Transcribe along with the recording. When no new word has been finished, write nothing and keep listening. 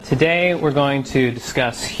Today we're going to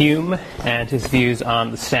discuss Hume and his views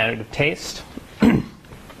on the standard of taste.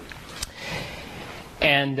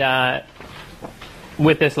 And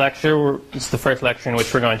with this lecture, it's the first lecture in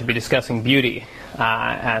which we're going to be discussing beauty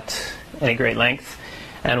at any great length.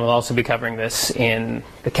 And we'll also be covering this in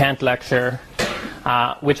the Kant lecture,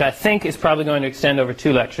 which I think is probably going to extend over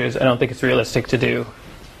 2 lectures. I don't think it's realistic to do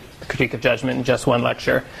the Critique of Judgment in just 1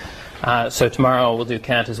 lecture. So tomorrow we'll do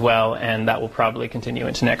Kant as well, and that will probably continue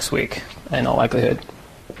into next week, in all likelihood.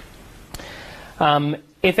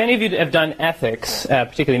 If any of you have done ethics,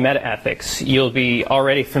 particularly meta-ethics, you'll be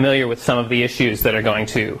already familiar with some of the issues that are going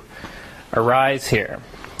to arise here.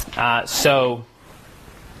 So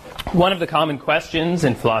one of the common questions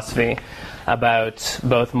in philosophy about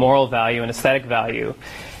both moral value and aesthetic value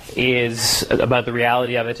is about the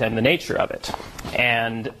reality of it and the nature of it.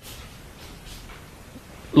 And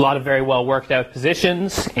a lot of very well worked out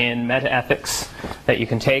positions in meta-ethics that you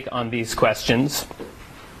can take on these questions.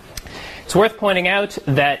 It's worth pointing out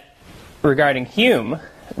that regarding Hume,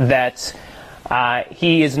 that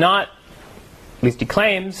he is not, at least he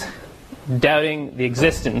claims, doubting the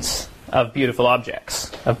existence of beautiful objects,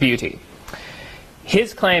 of beauty.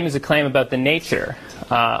 His claim is a claim about the nature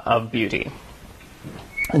of beauty.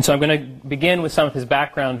 And so I'm going to begin with some of his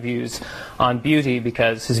background views on beauty,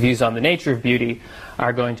 because his views on the nature of beauty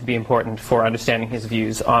are going to be important for understanding his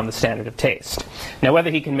views on the standard of taste. Now, whether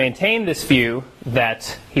he can maintain this view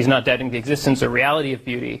that he's not doubting the existence or reality of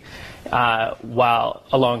beauty while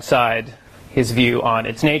alongside his view on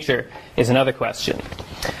its nature is another question.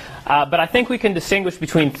 But I think we can distinguish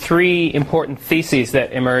between 3 important theses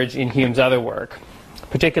that emerge in Hume's other work,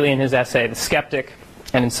 particularly in his essay, The Skeptic,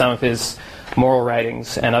 and in some of his moral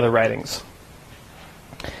writings and other writings.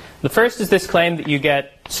 The first is this claim that you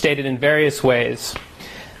get stated in various ways,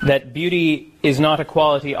 that beauty is not a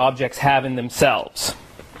quality objects have in themselves.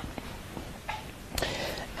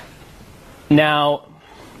 Now,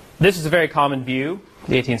 this is a very common view,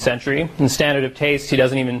 the 18th century. In the standard of taste, he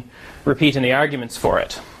doesn't even repeat any arguments for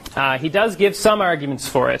it. He does give some arguments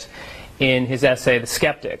for it in his essay, The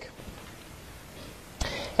Skeptic.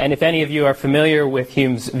 And if any of you are familiar with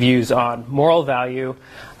Hume's views on moral value,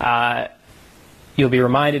 you'll be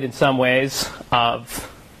reminded in some ways of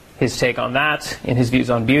his take on that in his views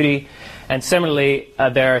on beauty. And similarly,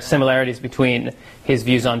 there are similarities between his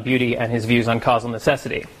views on beauty and his views on causal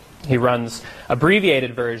necessity. He runs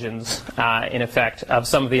abbreviated versions, in effect, of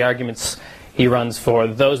some of the arguments he runs for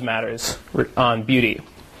those matters on beauty.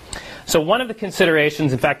 So one of the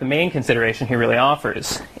considerations, in fact the main consideration he really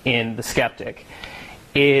offers in The Skeptic,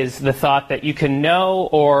 is the thought that you can know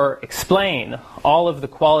or explain all of the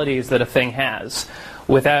qualities that a thing has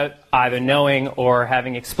without either knowing or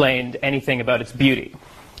having explained anything about its beauty.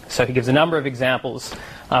 So he gives a number of examples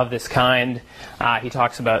of this kind. He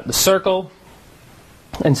talks about the circle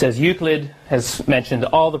and says Euclid has mentioned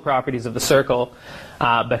all the properties of the circle,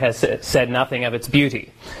 but has said nothing of its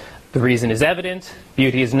beauty. The reason is evident.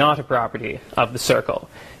 Beauty is not a property of the circle.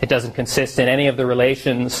 It doesn't consist in any of the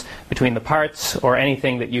relations between the parts or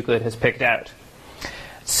anything that Euclid has picked out.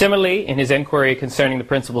 Similarly, in his inquiry concerning the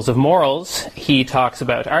principles of morals, he talks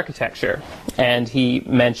about architecture, and he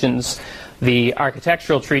mentions the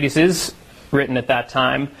architectural treatises written at that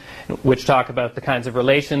time, which talk about the kinds of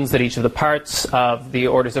relations that each of the parts of the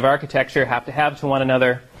orders of architecture have to one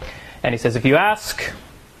another. And he says, if you ask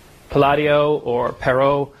Palladio or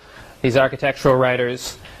Perrault, these architectural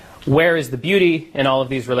writers, where is the beauty in all of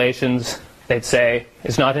these relations, they'd say,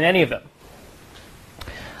 it's not in any of them.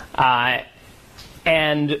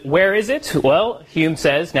 And where is it? Well, Hume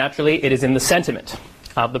says, naturally, it is in the sentiment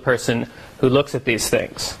of the person who looks at these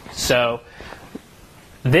things. So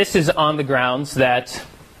this is on the grounds that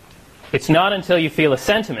it's not until you feel a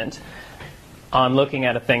sentiment on looking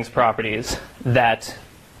at a thing's properties that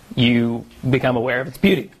you become aware of its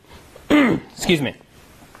beauty. Excuse me.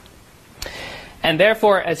 And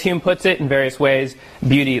therefore, as Hume puts it in various ways,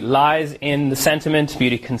 beauty lies in the sentiment.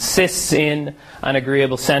 Beauty consists in an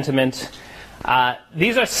agreeable sentiment.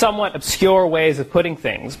 These are somewhat obscure ways of putting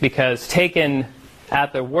things, because taken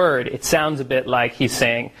at their word, it sounds a bit like he's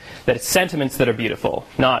saying that it's sentiments that are beautiful,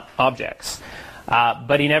 not objects.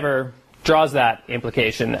 But he never draws that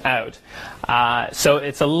implication out. So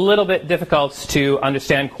it's a little bit difficult to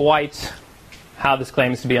understand quite how this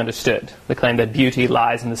claim is to be understood, the claim that beauty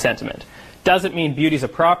lies in the sentiment. Doesn't mean beauty is a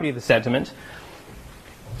property of the sentiment.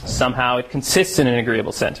 Somehow it consists in an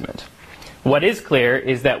agreeable sentiment. What is clear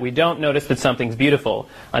is that we don't notice that something's beautiful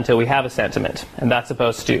until we have a sentiment. And that's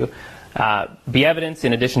supposed to be evidence,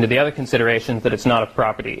 in addition to the other considerations, that it's not a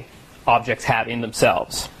property objects have in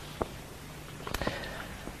themselves.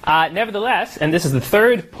 Nevertheless, and this is the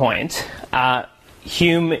third point,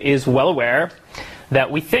 Hume is well aware that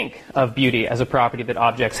we think of beauty as a property that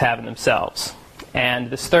objects have in themselves. And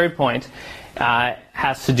this third point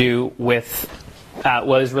has to do with,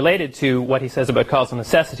 is related to what he says about causal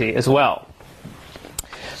necessity as well.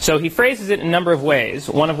 So he phrases it in a number of ways,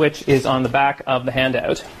 one of which is on the back of the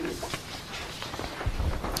handout.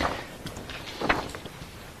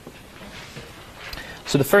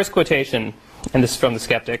 So the first quotation, and this is from the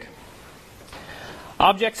Skeptic: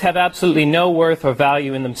 "Objects have absolutely no worth or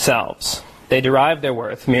value in themselves. They derive their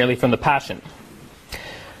worth merely from the passion.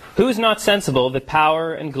 Who is not sensible that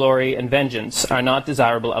power and glory and vengeance are not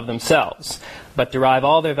desirable of themselves, but derive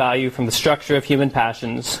all their value from the structure of human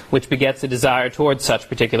passions, which begets a desire towards such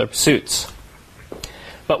particular pursuits?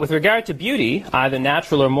 But with regard to beauty, either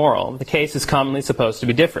natural or moral, the case is commonly supposed to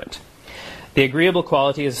be different. The agreeable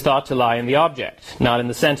quality is thought to lie in the object, not in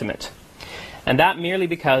the sentiment. And that merely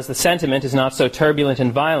because the sentiment is not so turbulent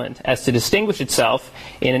and violent as to distinguish itself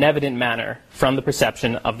in an evident manner from the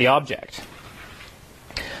perception of the object."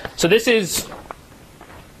 So this is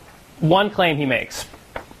one claim he makes,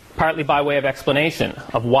 partly by way of explanation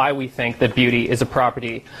of why we think that beauty is a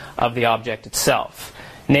property of the object itself.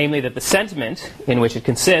 Namely, that the sentiment in which it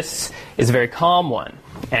consists is a very calm one,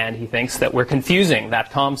 and he thinks that we're confusing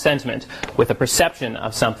that calm sentiment with a perception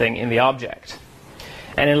of something in the object.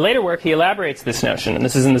 And in later work he elaborates this notion, and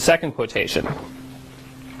this is in the second quotation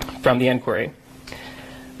from the Enquiry.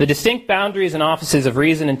 "The distinct boundaries and offices of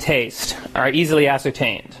reason and taste are easily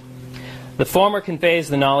ascertained. The former conveys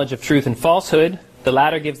the knowledge of truth and falsehood, the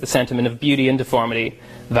latter gives the sentiment of beauty and deformity,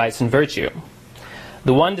 vice and virtue.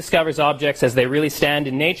 The one discovers objects as they really stand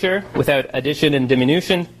in nature, without addition and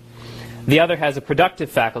diminution. The other has a productive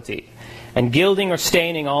faculty, and gilding or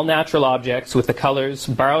staining all natural objects with the colors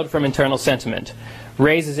borrowed from internal sentiment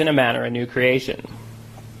raises in a manner a new creation."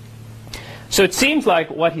 So it seems like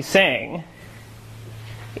what he's saying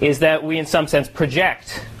is that we in some sense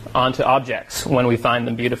project onto objects when we find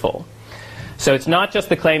them beautiful. So it's not just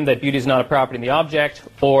the claim that beauty is not a property in the object,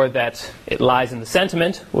 or that it lies in the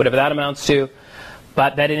sentiment, whatever that amounts to,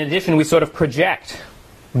 but that in addition we sort of project,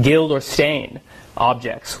 gild or stain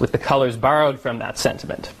objects with the colors borrowed from that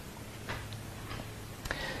sentiment.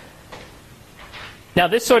 Now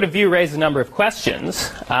this sort of view raises a number of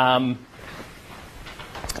questions.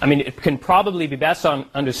 It can probably be best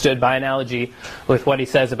understood by analogy with what he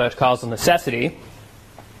says about causal necessity.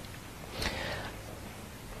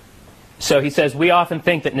 So he says, we often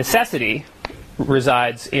think that necessity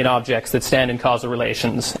resides in objects that stand in causal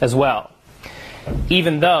relations as well,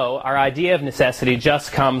 even though our idea of necessity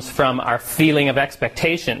just comes from our feeling of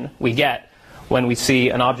expectation we get when we see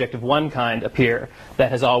an object of one kind appear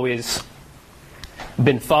that has always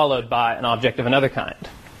been followed by an object of another kind.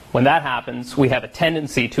 When that happens, we have a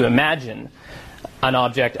tendency to imagine an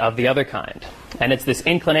object of the other kind. And it's this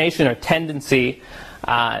inclination or tendency,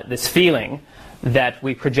 this feeling, that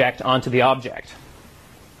we project onto the object.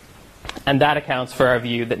 And that accounts for our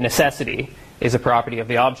view that necessity is a property of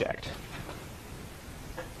the object.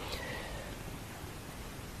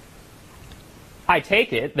 I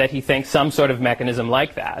take it that he thinks some sort of mechanism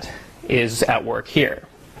like that is at work here.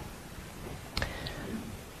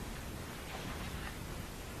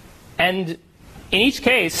 And in each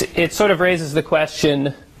case, it sort of raises the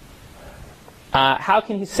question, how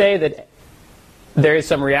can he say that there is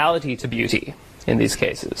some reality to beauty in these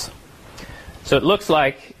cases? So it looks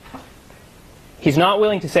like he's not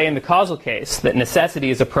willing to say in the causal case that necessity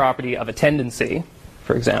is a property of a tendency,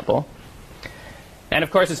 for example. And of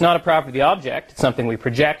course, it's not a property of the object. It's something we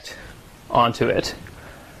project onto it.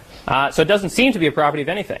 So it doesn't seem to be a property of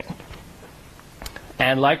anything.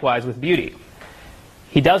 And likewise with beauty.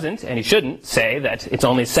 He doesn't, and he shouldn't, say that it's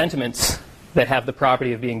only sentiments that have the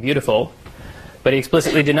property of being beautiful, but he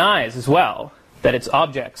explicitly denies as well that it's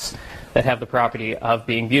objects that have the property of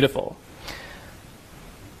being beautiful.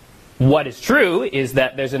 What is true is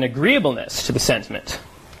that there's an agreeableness to the sentiment,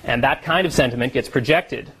 and that kind of sentiment gets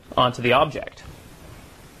projected onto the object.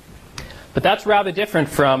 But that's rather different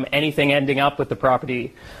from anything ending up with the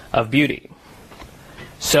property of beauty.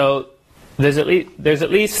 So there's at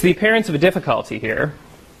least the appearance of a difficulty here,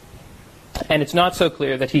 and it's not so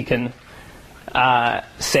clear that he can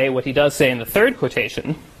say what he does say in the third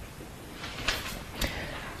quotation,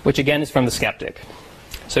 which again is from the Skeptic.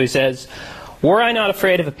 So he says, "Were I not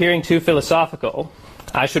afraid of appearing too philosophical,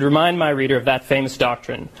 I should remind my reader of that famous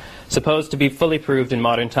doctrine, supposed to be fully proved in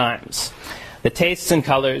modern times. The tastes and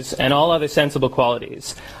colors and all other sensible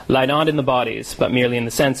qualities lie not in the bodies, but merely in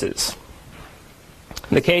the senses.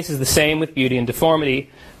 The case is the same with beauty and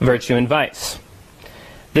deformity, virtue and vice.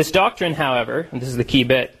 This doctrine, however, and this is the key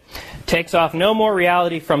bit, takes off no more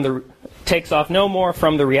from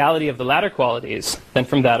the reality of the latter qualities than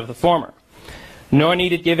from that of the former, nor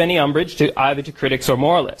need it give any umbrage to either to critics or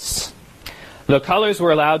moralists. Though colors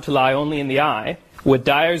were allowed to lie only in the eye, would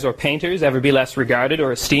dyers or painters ever be less regarded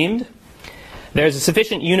or esteemed? There is a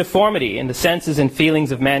sufficient uniformity in the senses and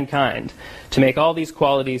feelings of mankind to make all these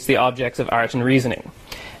qualities the objects of art and reasoning,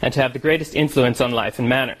 and to have the greatest influence on life and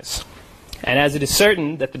manners. And as it is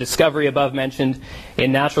certain that the discovery above mentioned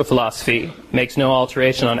in natural philosophy makes no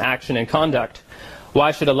alteration on action and conduct,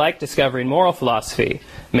 why should a like discovery in moral philosophy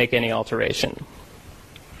make any alteration?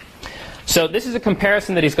 So this is a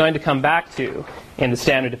comparison that he's going to come back to in the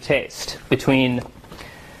standard of taste between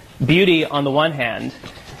beauty on the one hand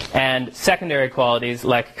and secondary qualities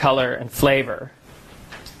like color and flavor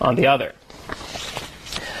on the other.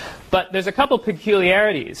 But there's a couple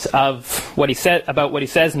peculiarities of what he said about what he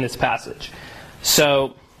says in this passage.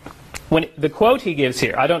 So, when the quote he gives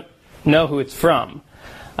here, I don't know who it's from,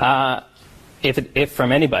 if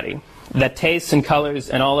from anybody, that tastes and colors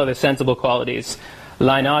and all other sensible qualities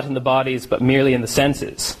lie not in the bodies but merely in the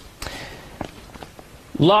senses.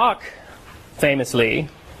 Locke famously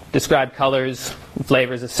described colors and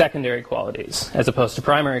flavors as secondary qualities as opposed to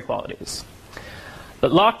primary qualities.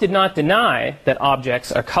 But Locke did not deny that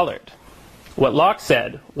objects are colored. What Locke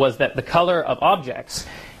said was that the color of objects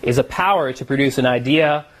is a power to produce an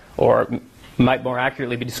idea, or might more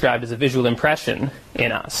accurately be described as a visual impression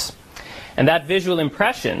in us. And that visual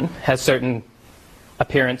impression has certain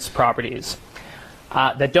appearance properties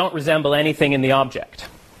that don't resemble anything in the object.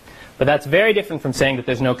 But that's very different from saying that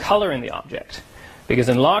there's no color in the object. Because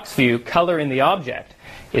in Locke's view, color in the object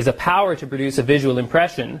is a power to produce a visual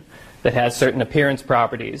impression that has certain appearance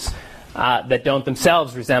properties that don't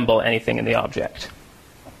themselves resemble anything in the object.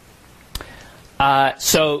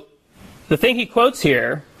 So the thing he quotes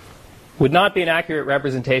here would not be an accurate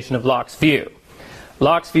representation of Locke's view.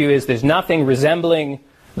 Locke's view is there's nothing resembling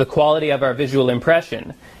the quality of our visual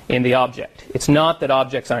impression in the object. It's not that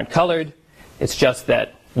objects aren't colored, it's just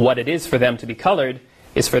that what it is for them to be colored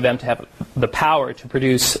is for them to have the power to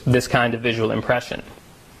produce this kind of visual impression.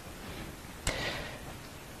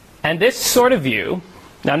 And this sort of view,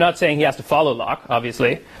 now I'm not saying he has to follow Locke,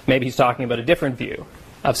 obviously. Maybe he's talking about a different view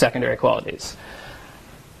of secondary qualities.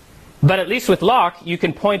 But at least with Locke, you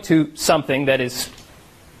can point to something that is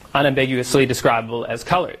unambiguously describable as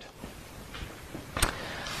colored.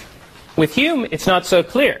 With Hume, it's not so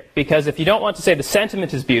clear, because if you don't want to say the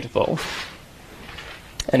sentiment is beautiful,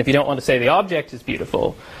 and if you don't want to say the object is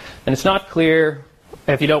beautiful, then it's not clear,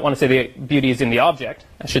 if you don't want to say the beauty is in the object,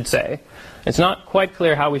 I should say, it's not quite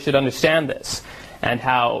clear how we should understand this, and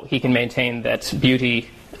how he can maintain that beauty,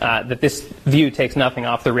 that this view takes nothing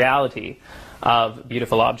off the reality of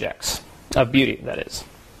beautiful objects, of beauty, that is.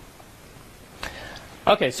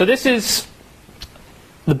 Okay, so this is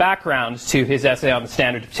the background to his essay on the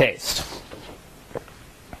standard of taste.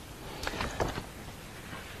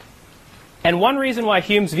 And one reason why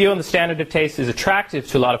Hume's view on the standard of taste is attractive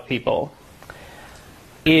to a lot of people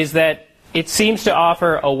is that it seems to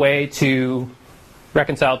offer a way to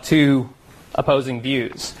reconcile two opposing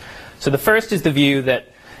views. So the first is the view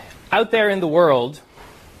that out there in the world,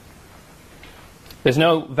 there's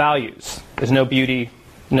no values, there's no beauty,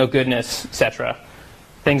 no goodness, etc.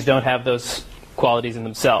 Things don't have those qualities in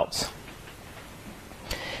themselves.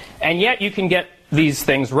 And yet you can get these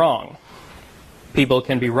things wrong. People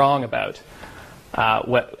can be wrong about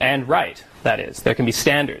and right, that is. There can be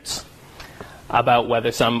standards about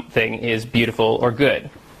whether something is beautiful or good.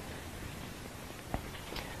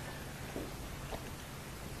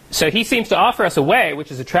 So he seems to offer us a way, which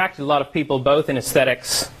has attracted a lot of people both in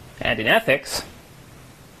aesthetics and in ethics,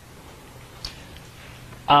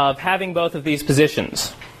 of having both of these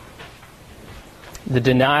positions. The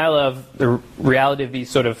denial of the reality of these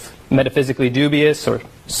sort of metaphysically dubious or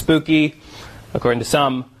spooky, according to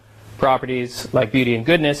some, properties like beauty and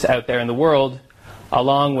goodness out there in the world,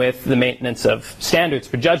 along with the maintenance of standards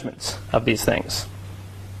for judgments of these things.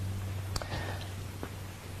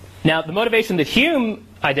 Now, the motivation that Hume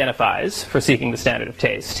identifies for seeking the standard of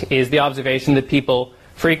taste is the observation that people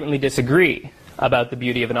frequently disagree about the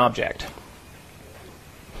beauty of an object.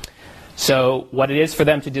 So what it is for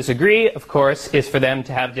them to disagree, of course, is for them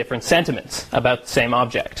to have different sentiments about the same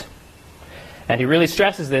object. And he really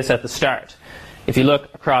stresses this at the start. If you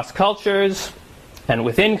look across cultures, and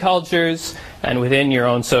within cultures, and within your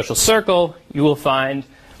own social circle, you will find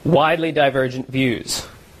widely divergent views,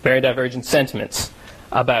 very divergent sentiments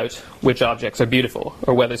about which objects are beautiful,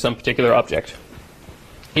 or whether some particular object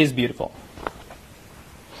is beautiful.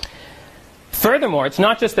 Furthermore, it's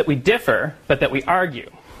not just that we differ, but that we argue.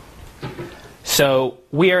 So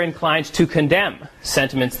we are inclined to condemn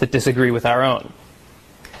sentiments that disagree with our own.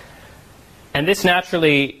 And this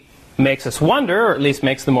naturally makes us wonder, or at least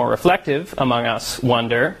makes the more reflective among us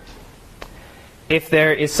wonder, if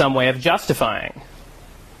there is some way of justifying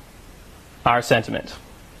our sentiment.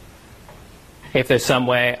 If there's some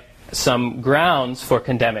way, some grounds for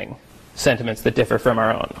condemning sentiments that differ from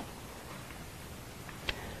our own.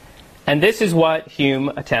 And this is what Hume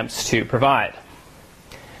attempts to provide.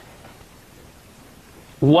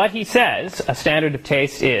 What he says a standard of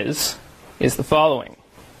taste is the following.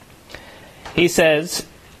 He says,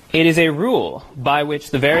 "It is a rule by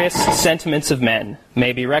which the various sentiments of men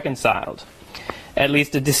may be reconciled, at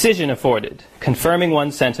least a decision afforded, confirming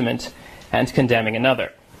one sentiment and condemning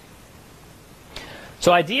another."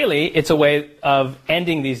 So ideally, it's a way of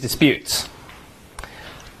ending these disputes.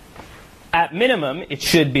 At minimum, it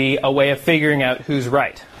should be a way of figuring out who's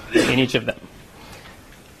right in each of them.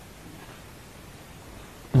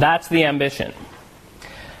 That's the ambition.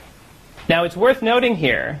 Now, it's worth noting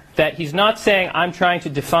here that he's not saying, I'm trying to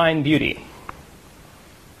define beauty.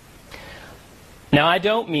 Now, I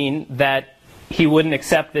don't mean that he wouldn't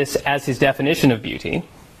accept this as his definition of beauty,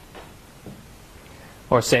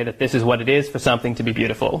 or say that this is what it is for something to be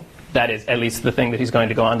beautiful. That is at least the thing that he's going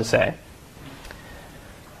to go on to say.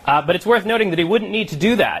 But it's worth noting that he wouldn't need to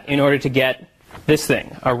do that in order to get this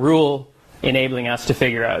thing, a rule enabling us to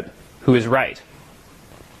figure out who is right.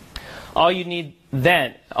 All you'd need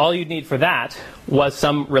for that was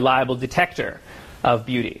some reliable detector of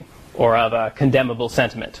beauty or of a condemnable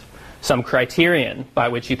sentiment, some criterion by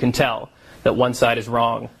which you can tell that one side is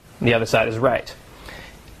wrong and the other side is right.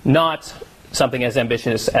 Not something as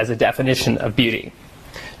ambitious as a definition of beauty.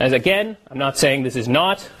 As again, I'm not saying this is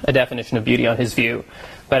not a definition of beauty on his view,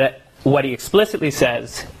 but what he explicitly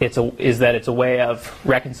says is that it's a way of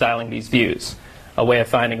reconciling these views, a way of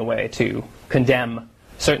finding a way to condemn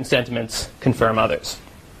certain sentiments, confirm others.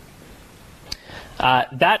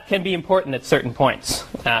 That can be important at certain points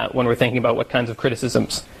when we're thinking about what kinds of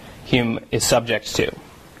criticisms Hume is subject to.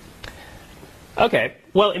 Okay,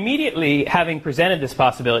 well, immediately having presented this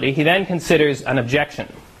possibility, he then considers an objection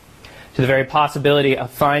to the very possibility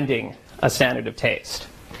of finding a standard of taste.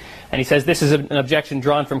 And he says this is an objection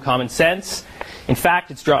drawn from common sense. In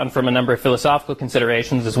fact, it's drawn from a number of philosophical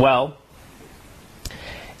considerations as well.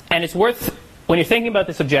 And it's worth, when you're thinking about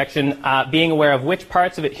this objection, being aware of which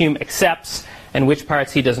parts of it Hume accepts and which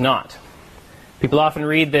parts he does not. People often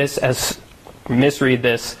read this misread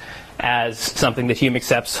this as something that Hume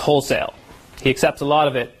accepts wholesale. He accepts a lot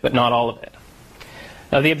of it, but not all of it.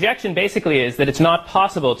 Now, the objection basically is that it's not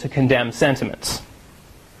possible to condemn sentiments.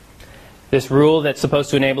 This rule that's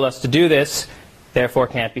supposed to enable us to do this, therefore,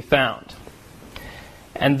 can't be found.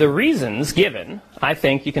 And the reasons given, I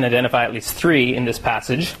think you can identify at least three in this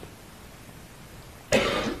passage.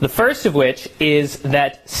 The first of which is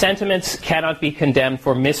that sentiments cannot be condemned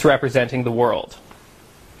for misrepresenting the world.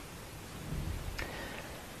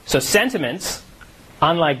 So sentiments,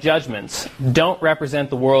 unlike judgments, don't represent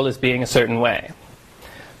the world as being a certain way.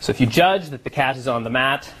 So if you judge that the cat is on the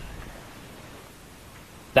mat,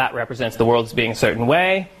 that represents the world as being a certain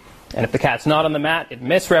way. And if the cat's not on the mat, it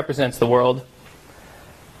misrepresents the world.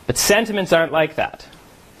 But sentiments aren't like that.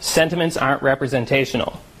 Sentiments aren't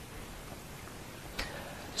representational.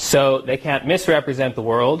 So they can't misrepresent the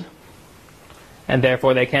world, and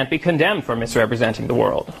therefore they can't be condemned for misrepresenting the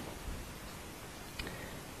world.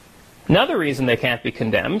 Another reason they can't be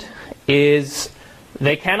condemned is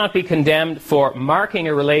they cannot be condemned for marking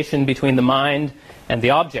a relation between the mind and the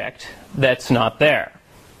object that's not there.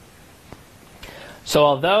 So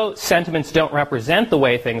although sentiments don't represent the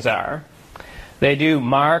way things are, they do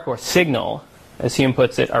mark or signal, as Hume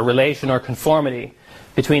puts it, a relation or conformity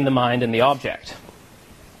between the mind and the object.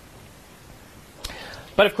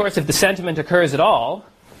 But of course, if the sentiment occurs at all,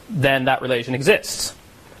 then that relation exists.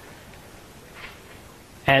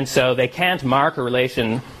 And so they can't mark a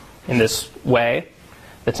relation in this way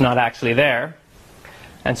that's not actually there.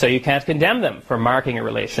 And so you can't condemn them for marking a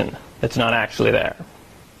relation that's not actually there.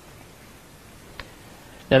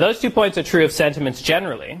 Now, those 2 points are true of sentiments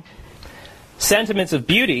generally. Sentiments of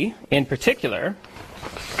beauty, in particular,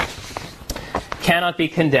 cannot be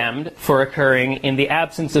condemned for occurring in the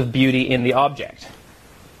absence of beauty in the object.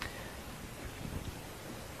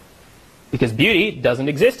 Because beauty doesn't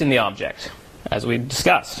exist in the object, as we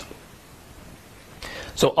discussed.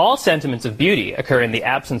 So all sentiments of beauty occur in the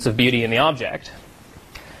absence of beauty in the object.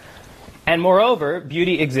 And moreover,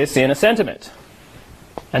 beauty exists in a sentiment.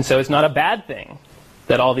 And so it's not a bad thing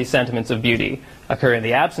that all these sentiments of beauty occur in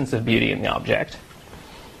the absence of beauty in the object.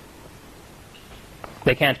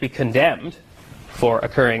 They can't be condemned for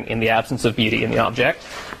occurring in the absence of beauty in the object.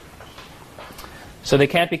 So they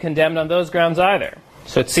can't be condemned on those grounds either.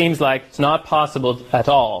 So it seems like it's not possible at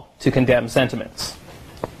all to condemn sentiments.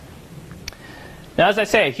 Now, as I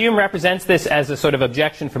say, Hume represents this as a sort of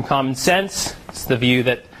objection from common sense. It's the view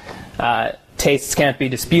that tastes can't be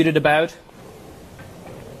disputed about.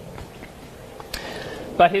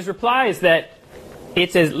 But his reply is that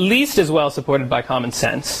it's at least as well supported by common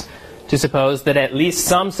sense to suppose that at least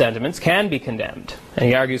some sentiments can be condemned. And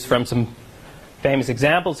he argues from some famous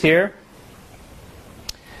examples here.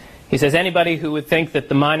 He says anybody who would think that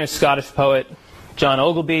the minor Scottish poet John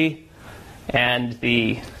Ogilvy and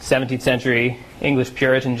the 17th century English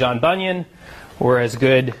Puritan John Bunyan were as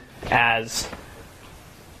good as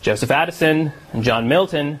Joseph Addison and John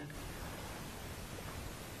Milton,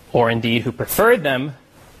 or indeed who preferred them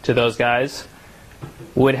to those guys,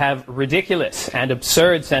 would have ridiculous and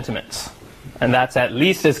absurd sentiments. And that's at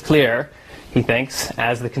least as clear, he thinks,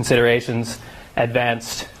 as the considerations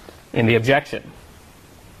advanced in the objection.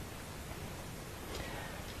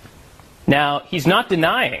 Now, he's not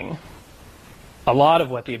denying a lot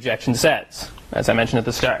of what the objection says, as I mentioned at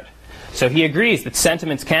the start. So he agrees that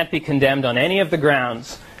sentiments can't be condemned on any of the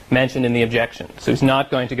grounds mentioned in the objection. So he's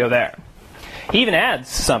not going to go there. He even adds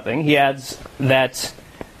something. He adds that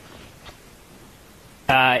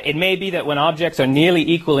it may be that when objects are nearly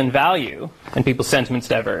equal in value and people's sentiments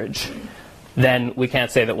diverge, then we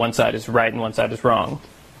can't say that one side is right and one side is wrong.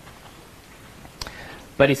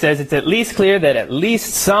 But he says it's at least clear that at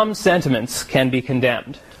least some sentiments can be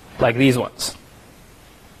condemned, like these ones.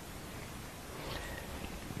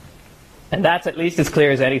 And that's at least as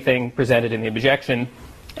clear as anything presented in the objection,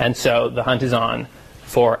 and so the hunt is on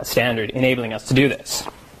for a standard enabling us to do this.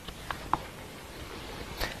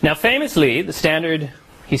 Now, famously, the standard,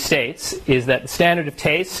 he states, is that the standard of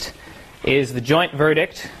taste is the joint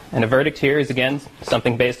verdict, and a verdict here is, again,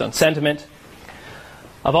 something based on sentiment,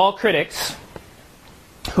 of all critics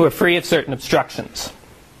who are free of certain obstructions.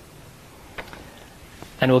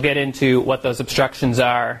 And we'll get into what those obstructions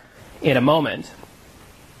are in a moment.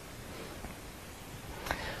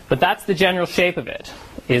 But that's the general shape of it,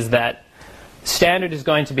 is that standard is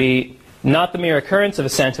going to be not the mere occurrence of a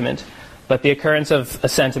sentiment, but the occurrence of a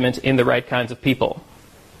sentiment in the right kinds of people.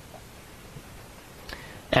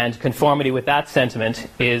 And conformity with that sentiment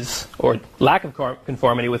is, or lack of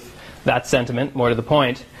conformity with that sentiment, more to the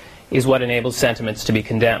point, is what enables sentiments to be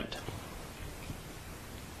condemned.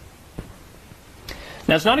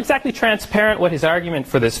 Now, it's not exactly transparent what his argument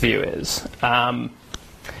for this view is.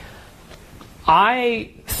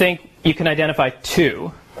 I think you can identify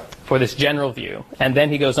two for this general view, and then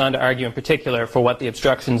he goes on to argue in particular for what the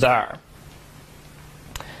obstructions are.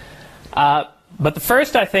 But the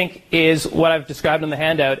first, I think, is what I've described on the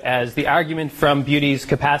handout as the argument from beauty's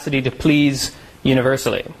capacity to please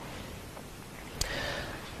universally.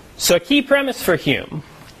 So a key premise for Hume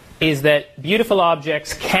is that beautiful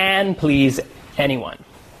objects can please anyone.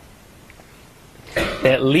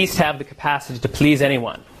 They at least have the capacity to please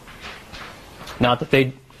anyone. Not that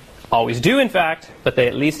they always do, in fact, but they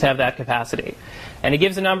at least have that capacity. And he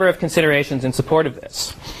gives a number of considerations in support of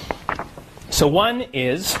this. So one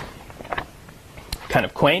is kind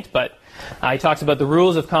of quaint, but he talks about the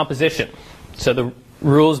rules of composition. So the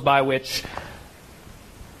rules by which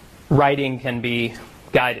writing can be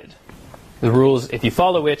guided. The rules, if you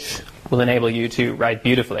follow which, will enable you to write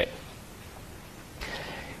beautifully.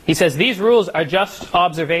 He says these rules are just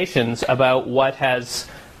observations about what has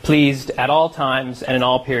pleased at all times and in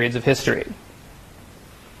all periods of history.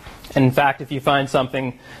 And in fact, if you find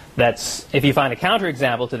something if you find a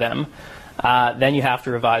counterexample to them, then you have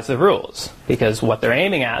to revise the rules, because what they're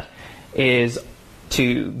aiming at is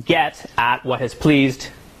to get at what has pleased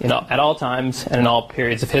at all times and in all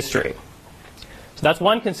periods of history. So that's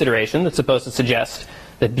one consideration that's supposed to suggest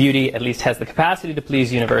that beauty at least has the capacity to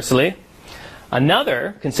please universally.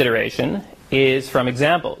 Another consideration is from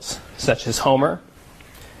examples, such as Homer.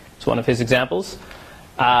 It's one of his examples,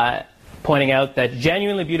 pointing out that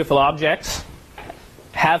genuinely beautiful objects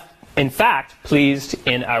have, in fact, pleased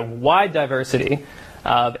in a wide diversity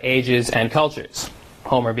of ages and cultures.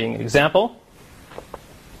 Homer being an example.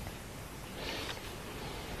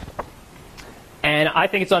 And I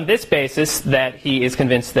think it's on this basis that he is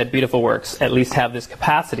convinced that beautiful works at least have this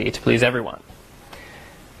capacity to please everyone.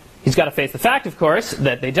 He's got to face the fact, of course,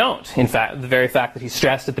 that they don't. In fact, the very fact that he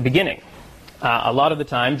stressed at the beginning. A lot of the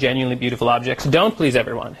time, genuinely beautiful objects don't please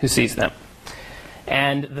everyone who sees them.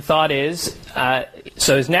 And the thought is,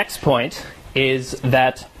 so his next point is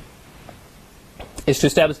to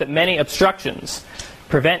establish that many obstructions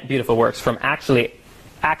prevent beautiful works from actually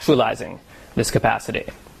actualizing this capacity.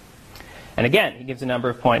 And again, he gives a number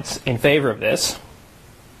of points in favor of this.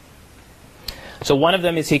 So one of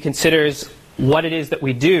them is he considers what it is that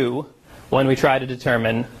we do when we try to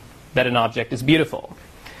determine that an object is beautiful.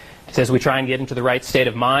 He says we try and get into the right state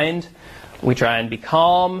of mind. We try and be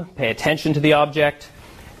calm, pay attention to the object.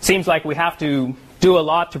 It seems like we have to do a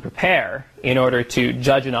lot to prepare in order to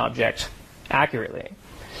judge an object accurately.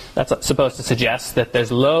 That's supposed to suggest that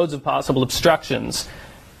there's loads of possible obstructions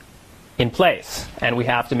in place, and we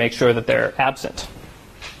have to make sure that they're absent.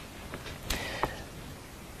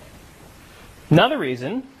 Another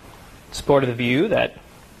reason in support of the view that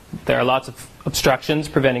there are lots of obstructions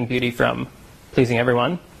preventing beauty from pleasing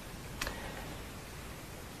everyone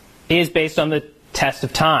is based on the test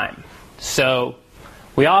of time. So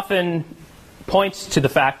we often point to the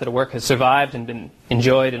fact that a work has survived and been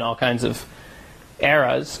enjoyed in all kinds of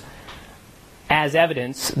eras as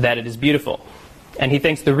evidence that it is beautiful. And he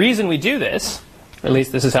thinks the reason we do this, or at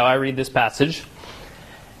least this is how I read this passage,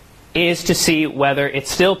 is to see whether it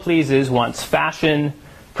still pleases once fashion,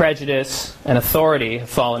 prejudice, and authority have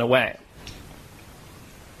fallen away.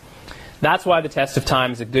 That's why the test of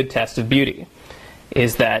time is a good test of beauty,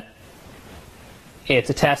 is that it's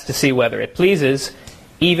a test to see whether it pleases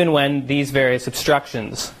even when these various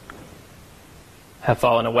obstructions have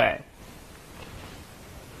fallen away.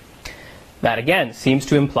 That, again, seems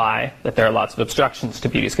to imply that there are lots of obstructions to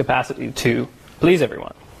beauty's capacity to please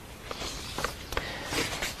everyone.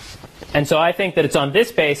 And so I think that it's on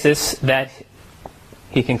this basis that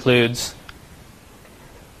he concludes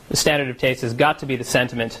the standard of taste has got to be the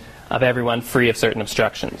sentiment of everyone free of certain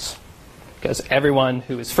obstructions. Because everyone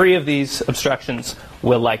who is free of these obstructions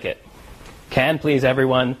will like it. Can please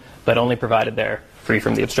everyone, but only provided they're free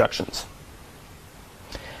from the obstructions.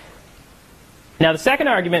 Now, the second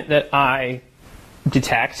argument that I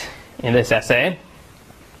detect in this essay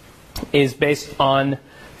is based on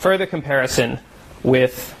further comparison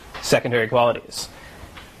with secondary qualities.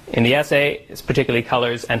 In the essay, it's particularly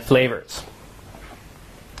colors and flavors.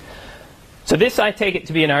 So this, I take it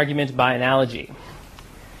to be an argument by analogy.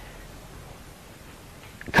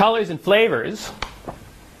 Colors and flavors,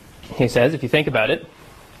 he says, if you think about it,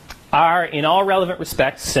 are in all relevant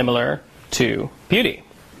respects similar to beauty.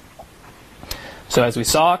 So as we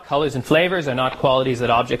saw, colors and flavors are not qualities that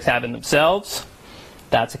objects have in themselves.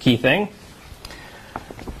 That's a key thing.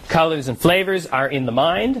 Colors and flavors are in the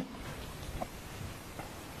mind.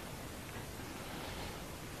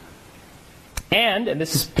 And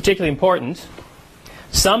this is particularly important,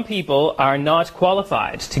 some people are not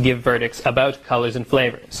qualified to give verdicts about colors and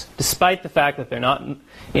flavors, despite the fact that they're not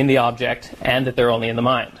in the object and that they're only in the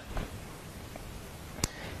mind.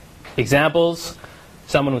 Examples: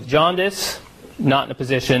 someone with jaundice, not in a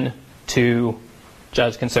position to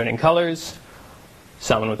judge concerning colors.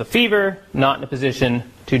 Someone with a fever, not in a position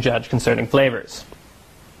to judge concerning flavors.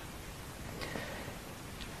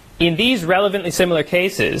 In these relevantly similar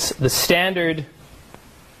cases, the standard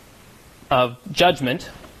of judgment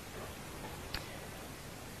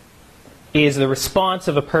is the response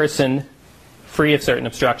of a person free of certain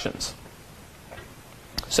obstructions.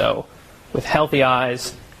 So, with healthy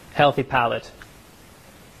eyes, healthy palate.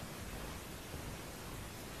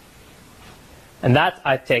 And that,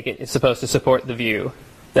 I take it, is supposed to support the view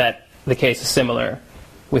that the case is similar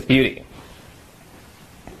with beauty.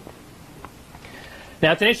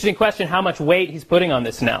 Now, it's an interesting question how much weight he's putting on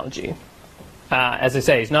this analogy. As I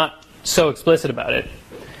say, he's not so explicit about it.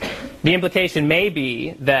 The implication may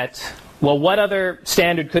be that, well, what other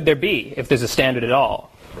standard could there be, if there's a standard at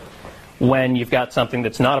all, when you've got something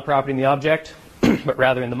that's not a property in the object, but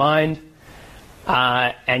rather in the mind,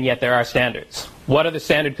 and yet there are standards? What other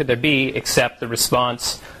standard could there be except the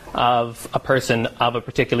response of a person of a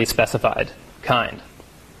particularly specified kind?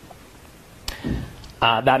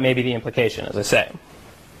 That may be the implication, as I say.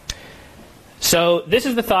 So this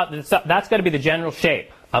is the thought that that's got to be the general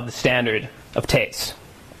shape of the standard of taste.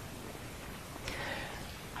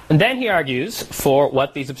 And then he argues for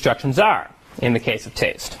what these obstructions are in the case of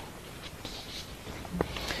taste.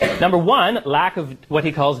 Number one, lack of what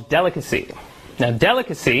he calls delicacy. Now,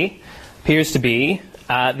 delicacy appears to be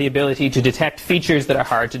the ability to detect features that are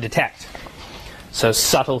hard to detect. So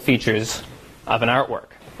subtle features of an artwork.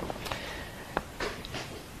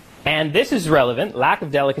 And this is relevant, lack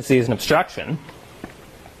of delicacy is an obstruction,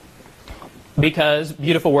 because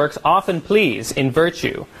beautiful works often please in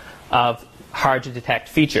virtue of hard to detect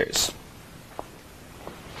features.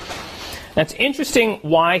 Now, it's interesting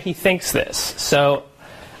why he thinks this. So,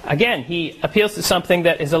 again, he appeals to something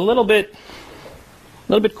that is a little bit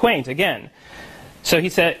quaint, again. So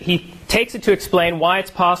he takes it to explain why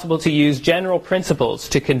it's possible to use general principles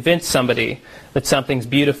to convince somebody that something's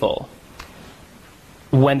beautiful,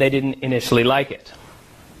 when they didn't initially like it.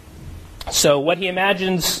 So what he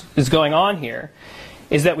imagines is going on here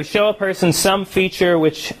is that we show a person some feature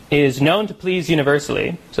which is known to please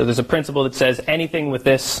universally. So there's a principle that says anything with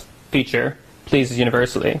this feature pleases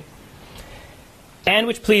universally, and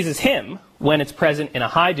which pleases him when it's present in a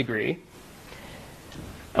high degree.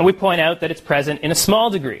 And we point out that it's present in a small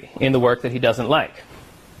degree in the work that he doesn't like.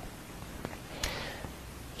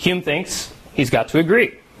 Hume thinks he's got to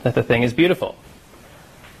agree that the thing is beautiful.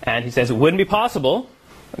 And he says it wouldn't be possible,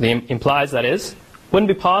 implies that is, wouldn't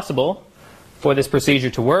be possible for this procedure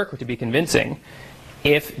to work or to be convincing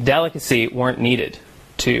if delicacy weren't needed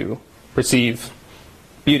to perceive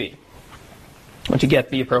beauty, or to get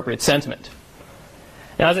the appropriate sentiment.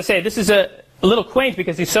 Now, as I say, this is a little quaint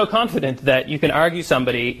because he's so confident that you can argue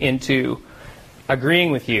somebody into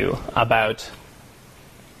agreeing with you about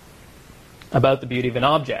the beauty of an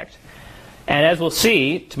object. And as we'll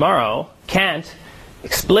see tomorrow, Kant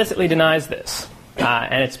explicitly denies this.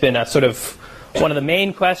 And it's been a sort of one of the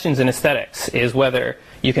main questions in aesthetics is whether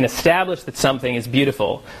you can establish that something is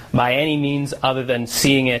beautiful by any means other than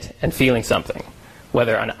seeing it and feeling something.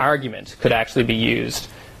 Whether an argument could actually be used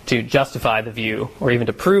to justify the view or even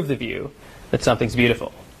to prove the view that something's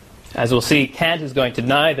beautiful. As we'll see, Kant is going to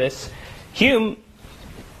deny this. Hume,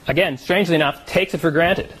 again, strangely enough, takes it for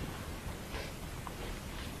granted.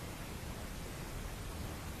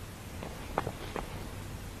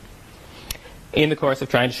 In the course of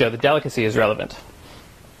trying to show that delicacy is relevant.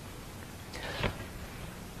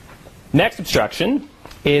 Next obstruction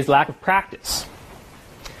is lack of practice.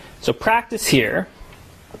 So practice here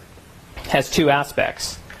has two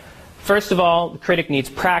aspects. First of all, the critic needs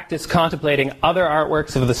practice contemplating other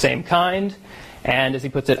artworks of the same kind, and as he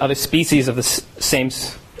puts it, other species of the same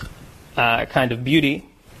kind of beauty.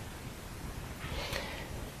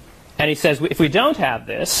 And he says, if we don't have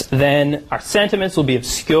this, then our sentiments will be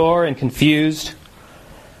obscure and confused.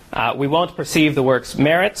 We won't perceive the work's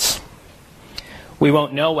merits. We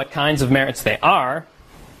won't know what kinds of merits they are.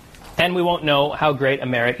 And we won't know how great a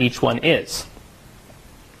merit each one is.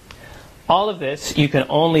 All of this you can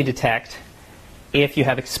only detect if you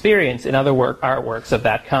have experience in other artworks of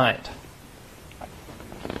that kind.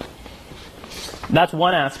 That's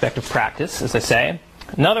one aspect of practice, as I say.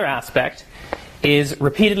 Another aspect is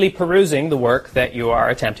repeatedly perusing the work that you are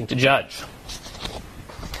attempting to judge.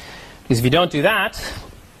 Because if you don't do that,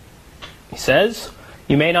 he says,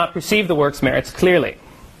 you may not perceive the work's merits clearly.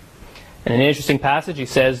 In an interesting passage, he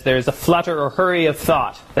says, there's a flutter or hurry of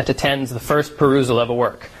thought that attends the first perusal of a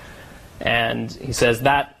work. And he says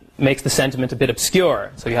that makes the sentiment a bit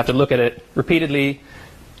obscure. So you have to look at it repeatedly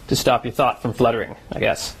to stop your thought from fluttering, I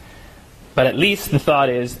guess. But at least the thought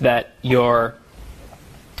is that you're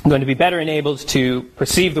going to be better enabled to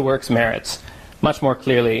perceive the work's merits much more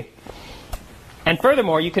clearly. And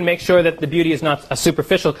furthermore, you can make sure that the beauty is not a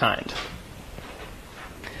superficial kind.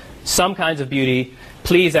 Some kinds of beauty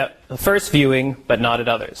please at the first viewing, but not at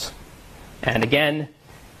others. And again,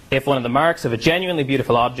 if one of the marks of a genuinely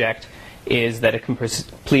beautiful object is that it can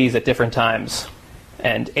please at different times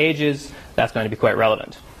and ages, that's going to be quite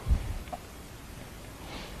relevant.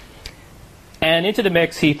 And into the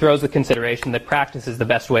mix, he throws the consideration that practice is the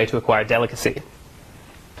best way to acquire delicacy,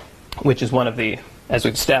 which is one of the, as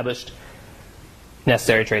we've established,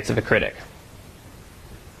 necessary traits of a critic.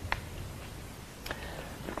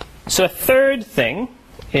 So a third thing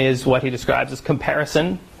is what he describes as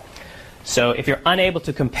comparison. So if you're unable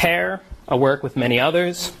to compare a work with many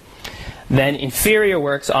others, then inferior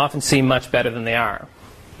works often seem much better than they are.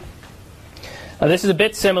 Now, this is a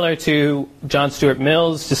bit similar to John Stuart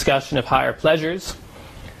Mill's discussion of higher pleasures.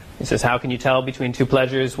 He says, how can you tell between two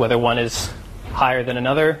pleasures whether one is higher than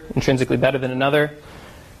another, intrinsically better than another?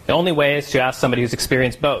 The only way is to ask somebody who's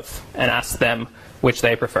experienced both and ask them which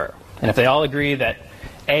they prefer. And if they all agree that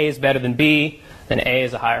A is better than B, then A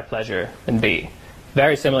is a higher pleasure than B.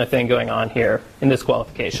 Very similar thing going on here in this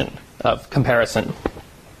qualification of comparison.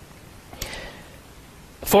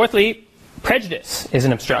 Fourthly, prejudice is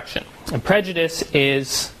an obstruction. And prejudice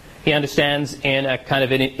is, he understands in a kind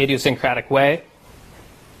of an idiosyncratic way.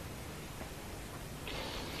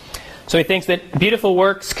 So he thinks that beautiful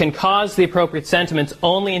works can cause the appropriate sentiments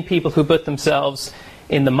only in people who put themselves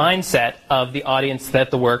in the mindset of the audience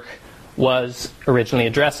that the work was originally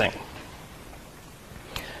addressing.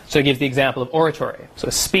 So he gives the example of oratory. So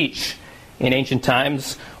a speech in ancient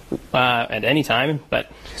times, and any time,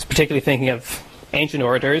 but he's particularly thinking of ancient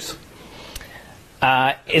orators,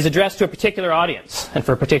 is addressed to a particular audience and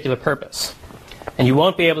for a particular purpose. And you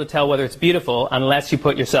won't be able to tell whether it's beautiful unless you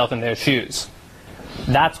put yourself in their shoes.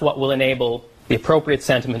 That's what will enable the appropriate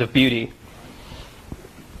sentiment of beauty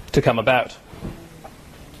to come about.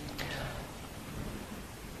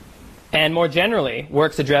 and more generally,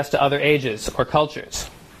 works addressed to other ages or cultures.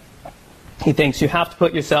 He thinks you have to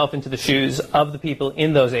put yourself into the shoes of the people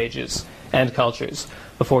in those ages and cultures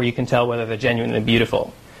before you can tell whether they're genuinely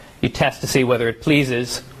beautiful. You test to see whether it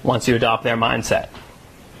pleases once you adopt their mindset.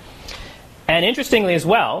 And interestingly as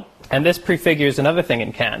well, and this prefigures another thing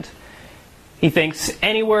in Kant, he thinks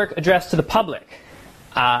any work addressed to the public,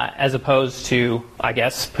 as opposed to, I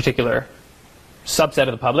guess, particular subset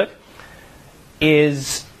of the public,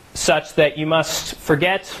 is such that you must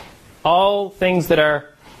forget all things that are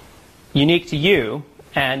unique to you,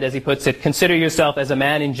 and, as he puts it, consider yourself as a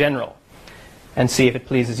man in general, and see if it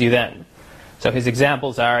pleases you then. So his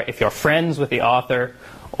examples are, if you're friends with the author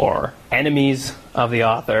or enemies of the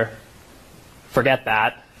author, forget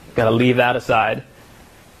that. You've got to leave that aside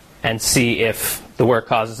and see if the work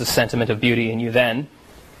causes a sentiment of beauty in you then.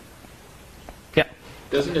 Yeah?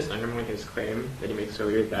 Doesn't this undermine his claim that he makes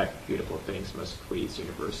earlier that beautiful things must please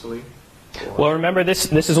universally? Well, remember,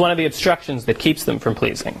 this is one of the obstructions that keeps them from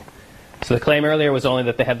pleasing. So the claim earlier was only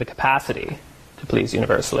that they had the capacity to please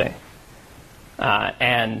universally.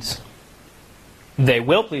 And they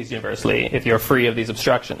will please universally if you're free of these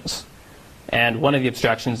obstructions. And one of the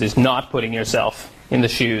obstructions is not putting yourself in the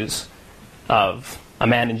shoes of a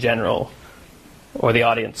man in general or the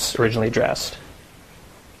audience originally addressed.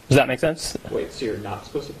 Does that make sense? Wait, so you're not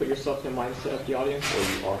supposed to put yourself in the mindset of the audience,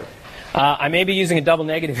 or you are? I may be using a double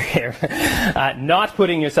negative here. Not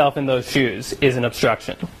putting yourself in those shoes is an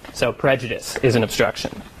obstruction. So prejudice is an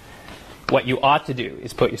obstruction. What you ought to do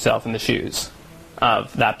is put yourself in the shoes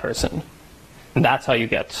of that person. And that's how you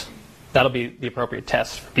get, that'll be the appropriate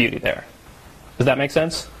test for beauty there. Does that make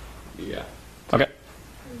sense? Yeah. Okay.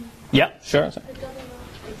 Yeah, sure. It doesn't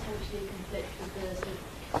essentially conflict with the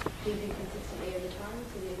sort of pleasing consistently over time,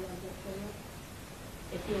 so the example of Homer.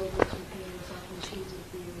 If you're looking putting yourself in the shoes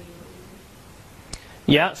of the real.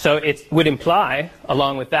 Yeah, so it would imply,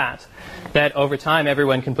 along with that over time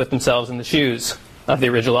everyone can put themselves in the shoes of the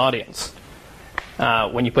original audience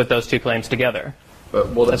when you put those two claims together. But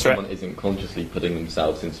what if That's someone right. isn't consciously putting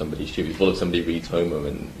themselves in somebody's shoes? What if somebody reads Homer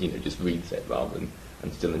and just reads it rather than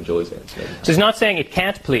and still enjoys it? So he's not saying it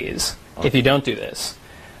can't please if you don't do this,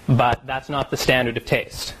 but that's not the standard of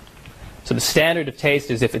taste. So the standard of taste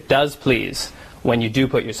is if it does please when you do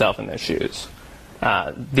put yourself in their shoes.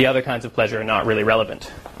 The other kinds of pleasure are not really relevant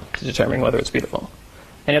to determining whether it's beautiful.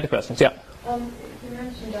 Any other questions? Yeah. You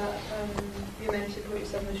mentioned that you meant to put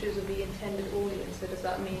yourself in the shoes of the intended audience. So does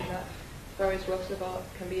that mean that various works of art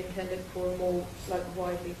can be intended for a more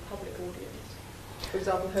widely public audience? For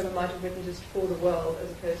example, Homer might have written just for the world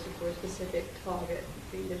as opposed to for a specific target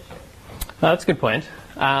readership. That's a good point.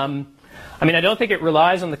 I don't think it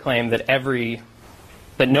relies on the claim that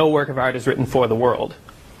no work of art is written for the world.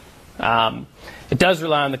 It does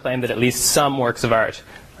rely on the claim that at least some works of art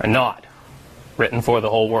are not written for the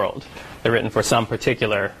whole world. They're written for some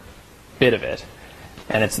particular bit of it,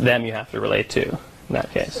 and it's them you have to relate to in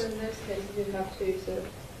that case. So in those cases, you have to sort of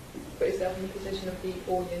put yourself in the position of the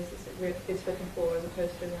audience it's written for as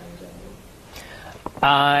opposed to around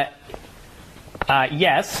general.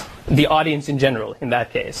 Yes, the audience in general in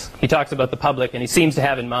that case. He talks about the public, and he seems to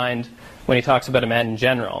have in mind, when he talks about a man in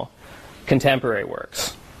general, contemporary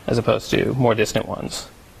works, as opposed to more distant ones,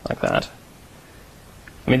 like that.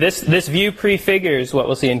 This view prefigures what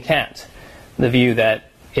we'll see in Kant, the view that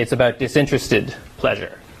it's about disinterested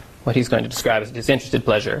pleasure, what he's going to describe as disinterested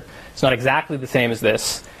pleasure. It's not exactly the same as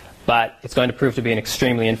this, but it's going to prove to be an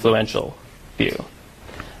extremely influential view.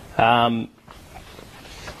 And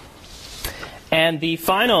the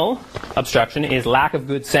final obstruction is lack of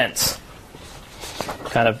good sense,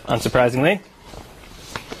 kind of unsurprisingly.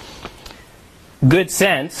 Good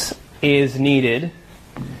sense is needed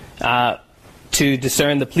to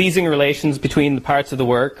discern the pleasing relations between the parts of the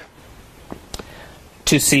work,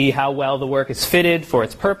 to see how well the work is fitted for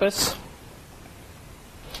its purpose,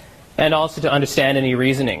 and also to understand any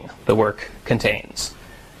reasoning the work contains.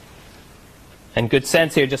 And good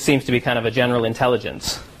sense here just seems to be kind of a general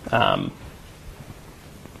intelligence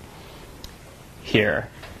here.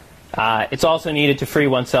 It's also needed to free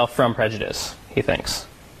oneself from prejudice, he thinks,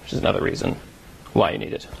 which is another reason why you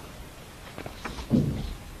need it.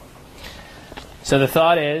 So the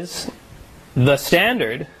thought is, the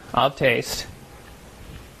standard of taste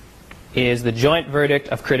is the joint verdict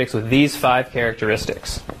of critics with these 5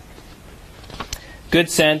 characteristics: good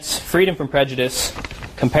sense, freedom from prejudice,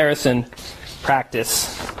 comparison,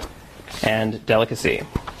 practice, and delicacy.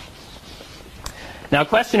 Now a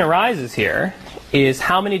question arises here is,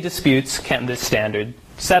 how many disputes can this standard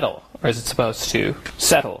settle, or is it supposed to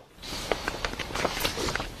settle?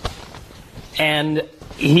 And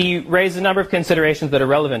he raised a number of considerations that are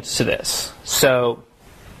relevant to this. So,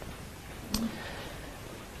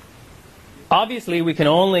 obviously, we can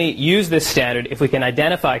only use this standard if we can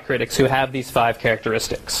identify critics who have these 5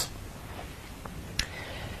 characteristics.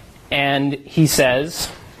 And he says,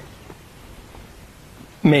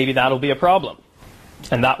 maybe that'll be a problem.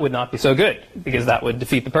 And that would not be so good, because that would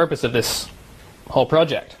defeat the purpose of this whole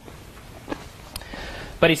project.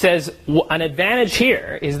 But he says, an advantage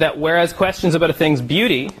here is that whereas questions about a thing's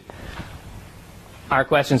beauty are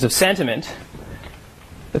questions of sentiment,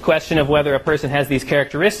 the question of whether a person has these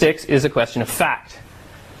characteristics is a question of fact.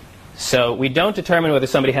 So we don't determine whether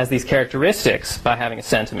somebody has these characteristics by having a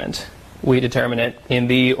sentiment. We determine it in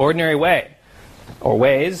the ordinary way, or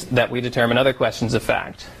ways that we determine other questions of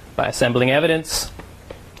fact, by assembling evidence,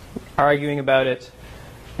 arguing about it,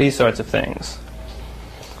 these sorts of things.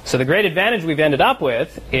 So the great advantage we've ended up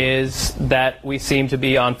with is that we seem to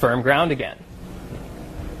be on firm ground again.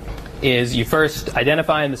 Is you first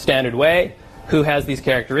identify in the standard way who has these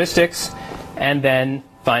characteristics, and then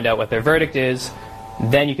find out what their verdict is.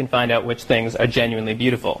 Then you can find out which things are genuinely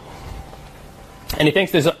beautiful. And he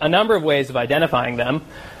thinks there's a number of ways of identifying them.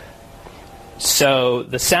 So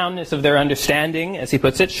the soundness of their understanding, as he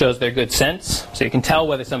puts it, shows their good sense. So you can tell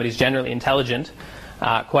whether somebody's generally intelligent,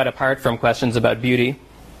 quite apart from questions about beauty.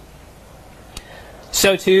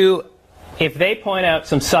 So too, if they point out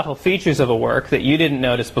some subtle features of a work that you didn't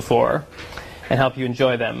notice before and help you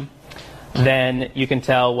enjoy them, then you can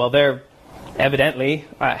tell, well, they're evidently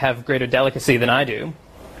have greater delicacy than I do.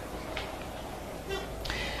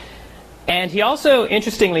 And he also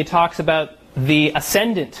interestingly talks about the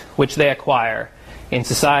ascendant which they acquire in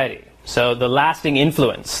society. So the lasting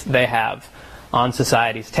influence they have on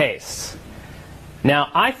society's tastes. Now,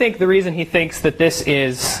 I think the reason he thinks that this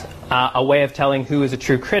is a way of telling who is a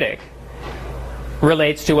true critic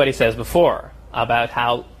relates to what he says before about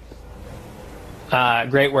how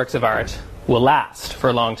great works of art will last for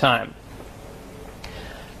a long time.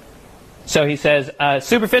 So he says, a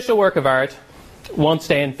superficial work of art won't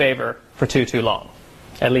stay in favor for too long,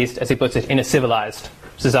 at least, as he puts it, in a civilized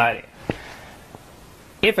society.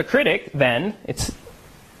 If a critic, then,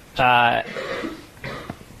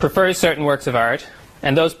 prefers certain works of art,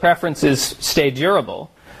 and those preferences stay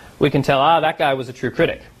durable, we can tell, that guy was a true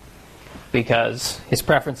critic, because his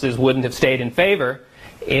preferences wouldn't have stayed in favor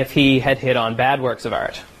if he had hit on bad works of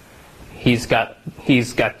art. He's got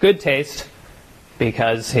good taste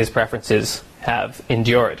because his preferences have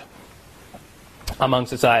endured among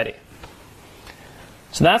society.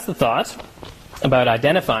 So that's the thought about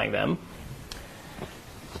identifying them.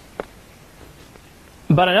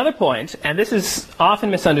 But another point, and this is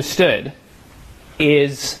often misunderstood,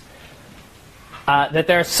 is that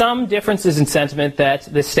there are some differences in sentiment that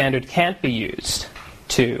this standard can't be used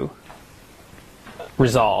to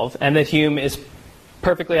resolve, and that Hume is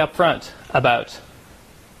perfectly upfront about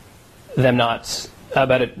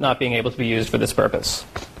it not being able to be used for this purpose.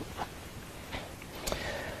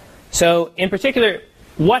 So, in particular,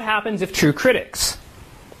 what happens if true critics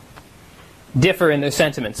differ in their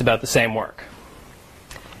sentiments about the same work?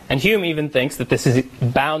 And Hume even thinks that this is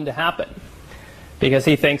bound to happen, because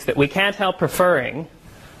he thinks that we can't help preferring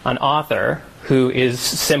an author who is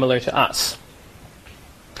similar to us.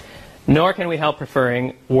 Nor can we help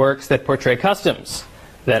preferring works that portray customs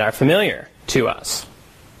that are familiar to us.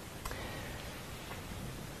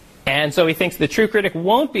 And so he thinks the true critic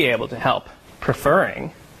won't be able to help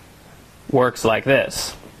preferring works like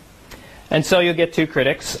this. And so you'll get two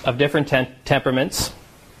critics of different temperaments,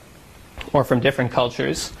 or from different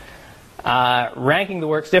cultures, ranking the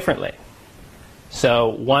works differently. So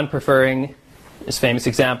one preferring, this famous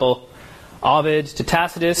example, Ovid to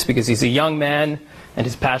Tacitus because he's a young man and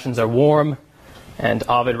his passions are warm, and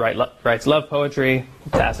Ovid writes love poetry.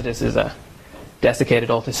 Tacitus is a desiccated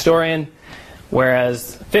old historian,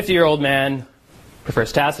 whereas a 50-year-old man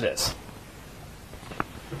prefers Tacitus.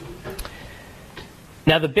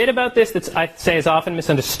 Now, the bit about this that I say is often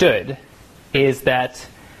misunderstood is that,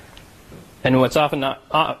 and what's often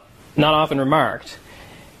not often remarked,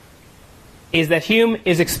 is that Hume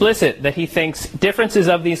is explicit that he thinks differences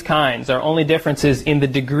of these kinds are only differences in the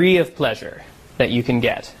degree of pleasure that you can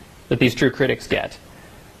get, that these true critics get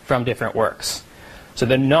from different works. So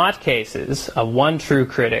they're not cases of one true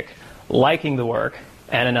critic liking the work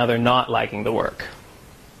and another not liking the work.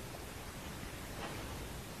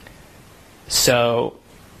 So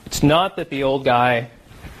it's not that the old guy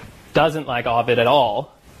doesn't like Ovid at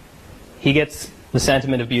all. He gets the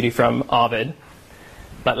sentiment of beauty from Ovid,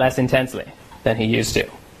 but less intensely than he used to.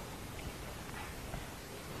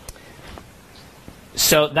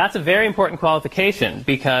 So that's a very important qualification,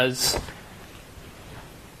 because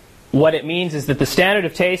what it means is that the standard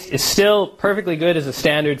of taste is still perfectly good as a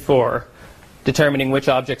standard for determining which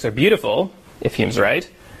objects are beautiful, if Hume's right.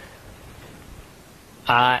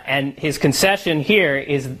 And his concession here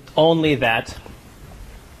is only that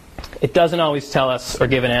it doesn't always tell us or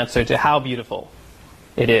give an answer to how beautiful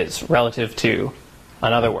it is relative to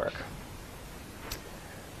another work.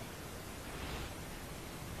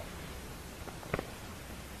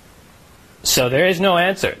 So there is no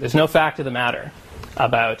answer. There's no fact of the matter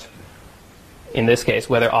about, in this case,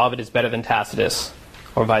 whether Ovid is better than Tacitus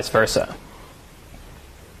or vice versa.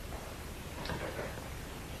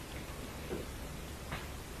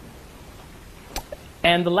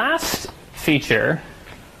 And the last feature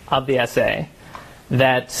of the essay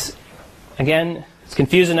that, again, has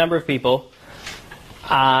confused a number of people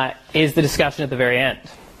is the discussion at the very end.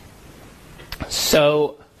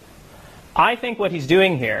 So I think what he's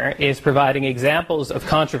doing here is providing examples of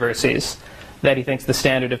controversies that he thinks the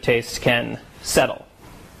standard of taste can settle.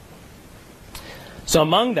 So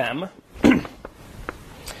among them,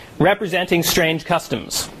 representing strange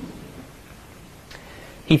customs.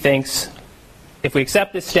 He thinks if we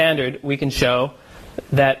accept this standard, we can show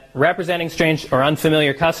that representing strange or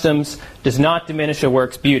unfamiliar customs does not diminish a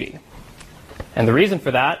work's beauty. And the reason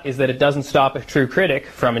for that is that it doesn't stop a true critic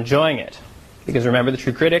from enjoying it. Because remember, the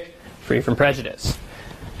true critic, free from prejudice.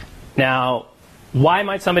 Now, why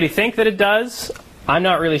might somebody think that it does? I'm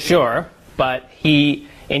not really sure, but he,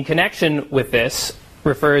 in connection with this,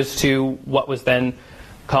 refers to what was then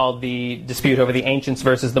called the dispute over the ancients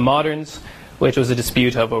versus the moderns, which was a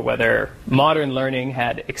dispute over whether modern learning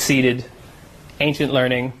had exceeded ancient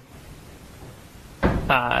learning,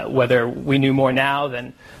 whether we knew more now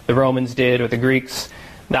than the Romans did or the Greeks.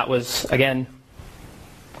 That was, again,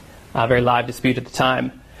 a very live dispute at the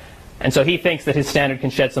time. And so he thinks that his standard can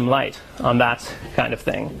shed some light on that kind of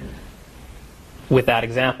thing with that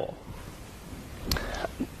example.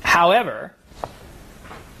 However,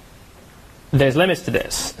 there's limits to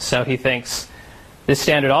this. So he thinks this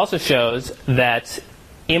standard also shows that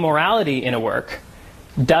immorality in a work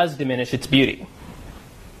does diminish its beauty.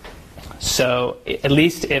 So at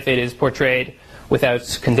least if it is portrayed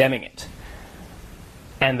without condemning it.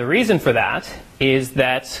 And the reason for that is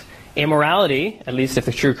that immorality, at least if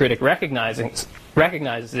the true critic recognizes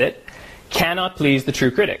it, cannot please the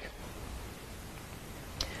true critic.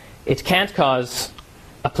 It can't cause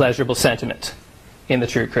a pleasurable sentiment in the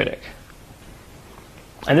true critic.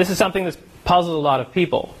 And this is something that's puzzled a lot of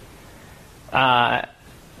people,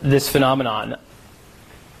 this phenomenon,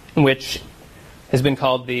 which has been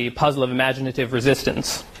called the puzzle of imaginative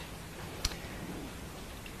resistance.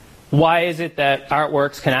 Why is it that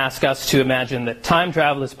artworks can ask us to imagine that time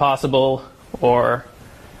travel is possible, or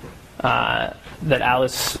that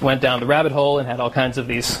Alice went down the rabbit hole and had all kinds of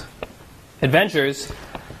these adventures,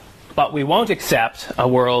 but we won't accept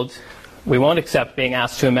being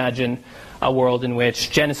asked to imagine a world in which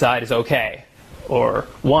genocide is okay, or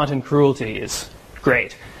wanton cruelty is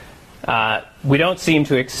great. We don't seem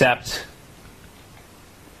to accept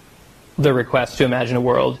the request to imagine a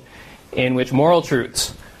world in which moral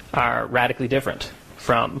truths are radically different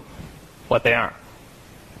from what they are.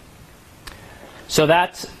 So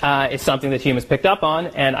that is something that Hume has picked up on,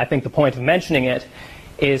 and I think the point of mentioning it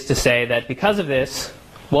is to say that because of this,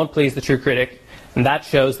 won't please the true critic, and that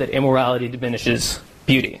shows that immorality diminishes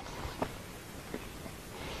beauty.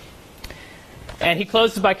 And he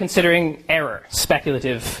closes by considering error,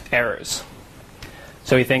 speculative errors.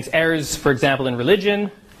 So he thinks errors, for example, in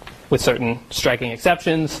religion, with certain striking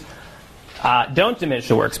exceptions, don't diminish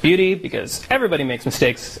a work's beauty, because everybody makes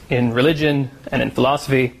mistakes in religion and in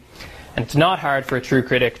philosophy, and it's not hard for a true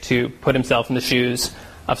critic to put himself in the shoes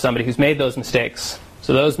of somebody who's made those mistakes.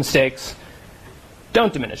 So those mistakes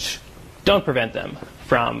don't diminish, don't prevent them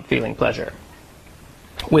from feeling pleasure.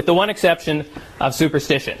 With the one exception of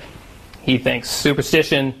superstition. He thinks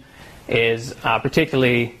superstition is a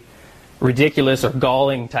particularly ridiculous or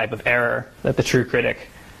galling type of error that the true critic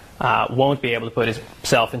won't be able to put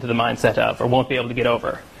himself into the mindset of, or won't be able to get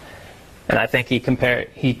over. And I think he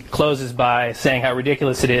closes by saying how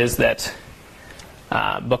ridiculous it is that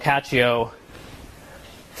Boccaccio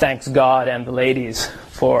thanks God and the ladies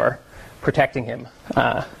for protecting him,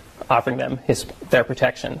 offering them their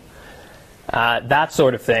protection. That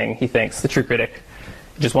sort of thing, he thinks, the true critic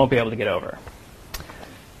just won't be able to get over.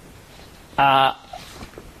 All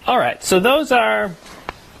right, so those are,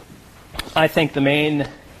 I think, the main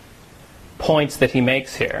points that he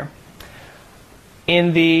makes here.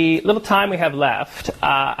 In the little time we have left,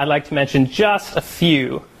 I'd like to mention just a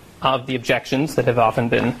few of the objections that have often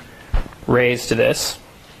been raised to this.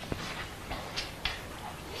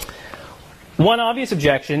 One obvious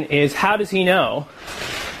objection is, how does he know,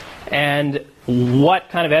 and what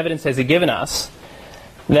kind of evidence has he given us,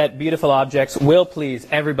 that beautiful objects will please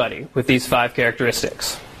everybody with these 5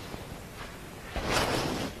 characteristics?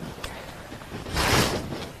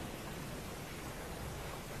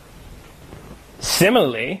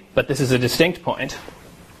 Similarly, but this is a distinct point,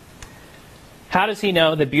 how does he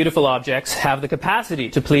know that beautiful objects have the capacity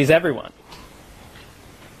to please everyone?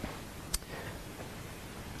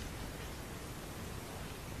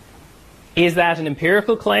 Is that an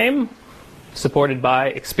empirical claim supported by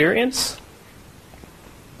experience?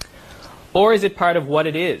 Or is it part of what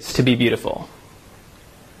it is to be beautiful,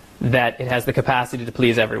 that it has the capacity to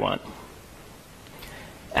please everyone?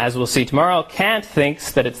 As we'll see tomorrow, Kant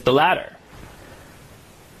thinks that it's the latter,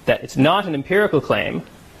 that it's not an empirical claim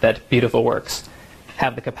that beautiful works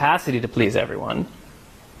have the capacity to please everyone.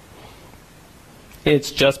 It's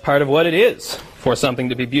just part of what it is for something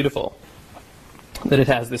to be beautiful, that it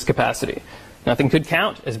has this capacity. Nothing could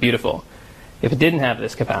count as beautiful if it didn't have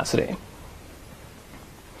this capacity.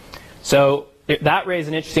 So that raised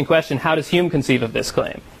an interesting question. How does Hume conceive of this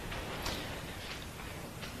claim?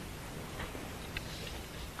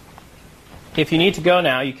 If you need to go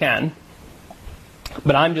now, you can.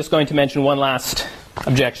 But I'm just going to mention one last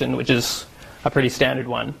objection, which is a pretty standard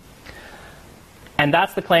one. And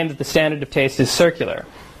that's the claim that the standard of taste is circular.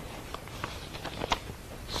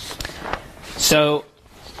 So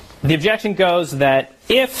the objection goes that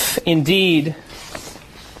if indeed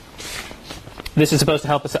this is supposed to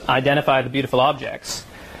help us identify the beautiful objects,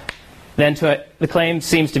 then the claim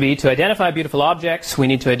seems to be, to identify beautiful objects, we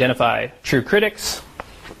need to identify true critics.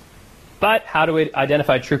 But how do we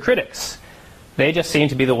identify true critics? They just seem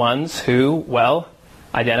to be the ones who, well,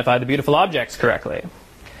 identify the beautiful objects correctly.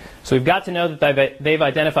 So we've got to know that they've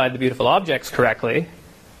identified the beautiful objects correctly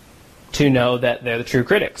to know that they're the true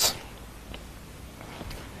critics.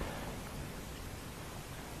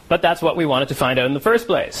 But that's what we wanted to find out in the first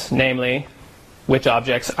place, namely, which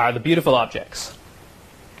objects are the beautiful objects.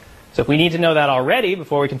 So if we need to know that already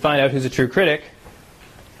before we can find out who's a true critic,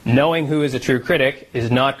 knowing who is a true critic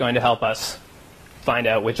is not going to help us find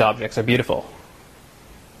out which objects are beautiful.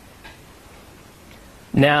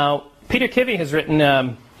 Now, Peter Kivy has written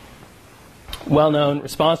a well-known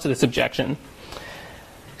response to this objection.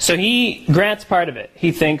 So he grants part of it.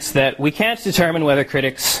 He thinks that we can't determine whether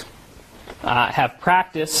critics have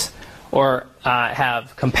practice or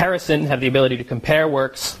have comparison, have the ability to compare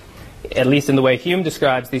works, at least in the way Hume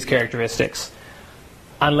describes these characteristics,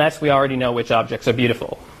 unless we already know which objects are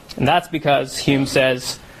beautiful. And that's because Hume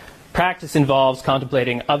says practice involves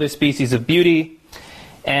contemplating other species of beauty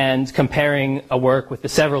and comparing a work with the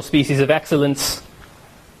several species of excellence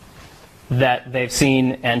that they've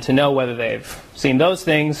seen, and to know whether they've seen those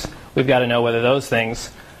things, we've got to know whether those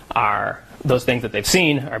things that they've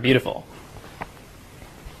seen are beautiful.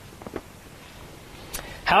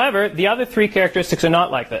 However, the other 3 characteristics are not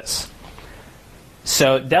like this.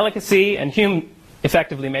 So delicacy, and Hume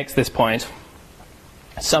effectively makes this point,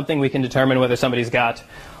 something we can determine whether somebody's got,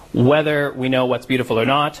 whether we know what's beautiful or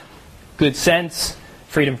not. Good sense,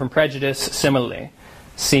 freedom from prejudice, similarly,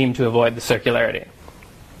 seem to avoid the circularity.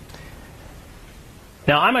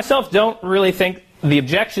 Now, I myself don't really think the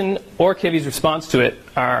objection or Kivy's response to it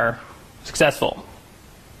are successful.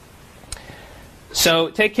 So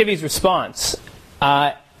take Kivy's response.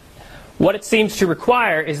 What it seems to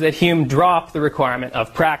require is that Hume drop the requirement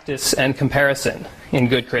of practice and comparison in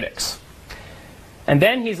good critics. And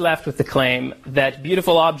then he's left with the claim that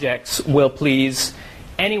beautiful objects will please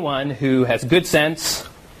anyone who has good sense,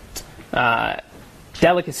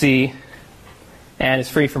 delicacy, and is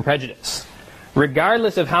free from prejudice,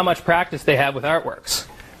 regardless of how much practice they have with artworks,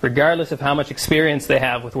 regardless of how much experience they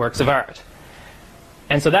have with works of art.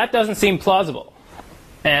 And so that doesn't seem plausible.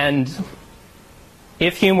 And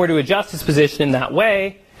if Hume were to adjust his position in that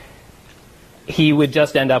way, he would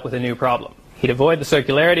just end up with a new problem. He'd avoid the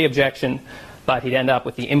circularity objection, but he'd end up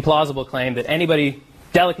with the implausible claim that anybody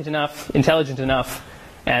delicate enough, intelligent enough,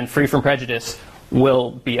 and free from prejudice will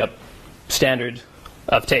be a standard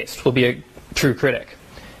of taste, will be a true critic.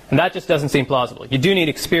 And that just doesn't seem plausible. You do need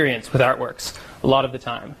experience with artworks a lot of the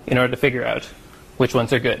time in order to figure out which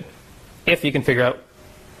ones are good, if you can figure out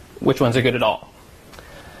which ones are good at all.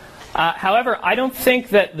 However, I don't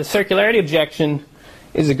think that the circularity objection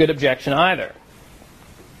is a good objection either.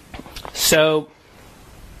 So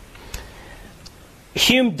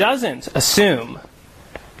Hume doesn't assume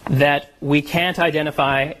that we can't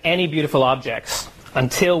identify any beautiful objects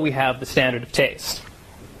until we have the standard of taste.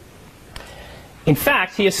 In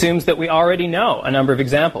fact, he assumes that we already know a number of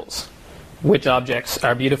examples which objects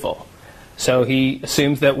are beautiful. So he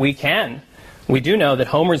assumes that we can We do know that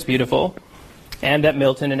Homer's beautiful and that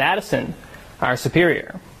Milton and Addison are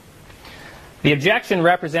superior. The objection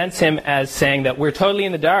represents him as saying that we're totally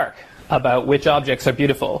in the dark about which objects are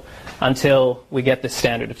beautiful until we get this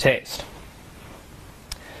standard of taste.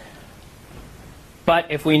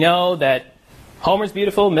 But if we know that Homer's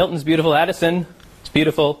beautiful, Milton's beautiful, Addison is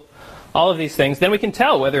beautiful, all of these things, then we can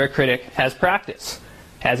tell whether a critic has practice.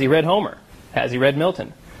 Has he read Homer? Has he read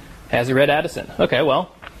Milton? Has he read Addison? Okay,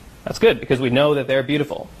 well, that's good because we know that they're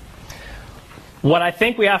beautiful. What I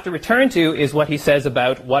think we have to return to is what he says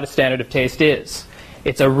about what a standard of taste is.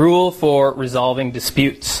 It's a rule for resolving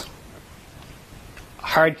disputes.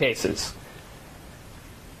 Hard cases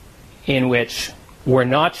in which we're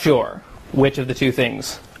not sure which of the two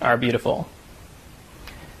things are beautiful.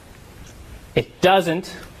 It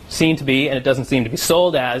doesn't seem to be, and it doesn't seem to be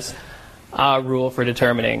sold as, a rule for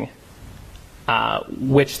determining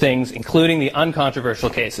which things, including the uncontroversial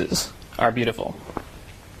cases, are beautiful.